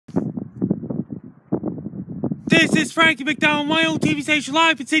This is Frankie McDowell, my own TV station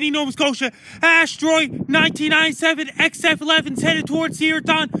live in Sydney, Nova Scotia. Asteroid 1997XF11 is headed towards the Earth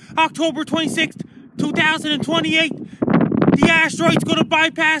on October 26th, 2028. The asteroid's going to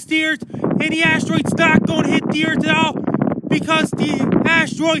bypass the Earth, and the asteroid's not going to hit the Earth at all because the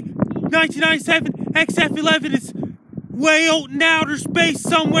asteroid 1997XF11 is way out in outer space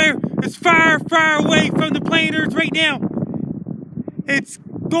somewhere. It's far, far away from the planet Earth right now. It's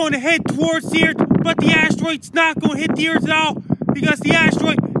going to head towards the Earth, but the asteroid's not going to hit the Earth at all because the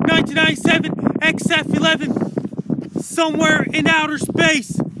asteroid 1997XF11 somewhere in outer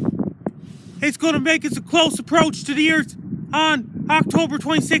space. It's going to make its a close approach to the Earth on October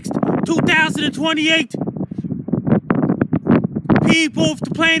 26th, 2028. People of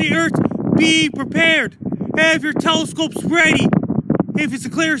the planet Earth, be prepared. Have your telescopes ready. If it's a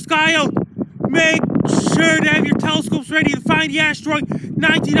clear sky out, make sure to have your telescopes ready to find the asteroid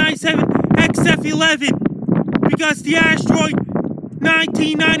 1997XF11 because the asteroid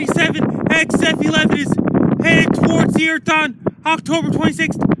 1997XF11 is headed towards the Earth on October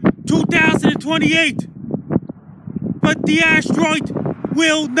 26th, 2028. But the asteroid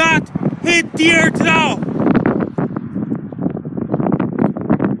will not hit the Earth at all.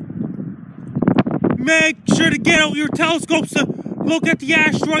 Make sure to get out your telescopes to look at the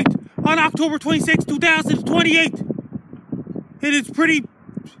asteroid on October 26, 2028. It is pretty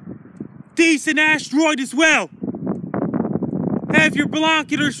decent asteroid as well. Have your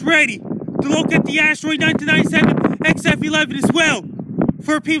binoculars ready to look at the asteroid 1997XF11 as well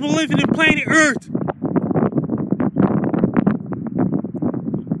for people living in planet Earth.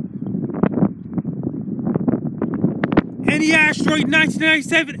 And the asteroid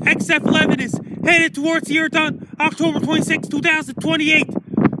 1997XF11 is headed towards the Earth on October 26, 2028.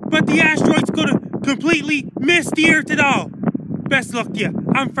 But the asteroid's gonna completely miss the Earth at all. Best luck to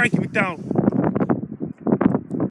you. I'm Frankie McDowell.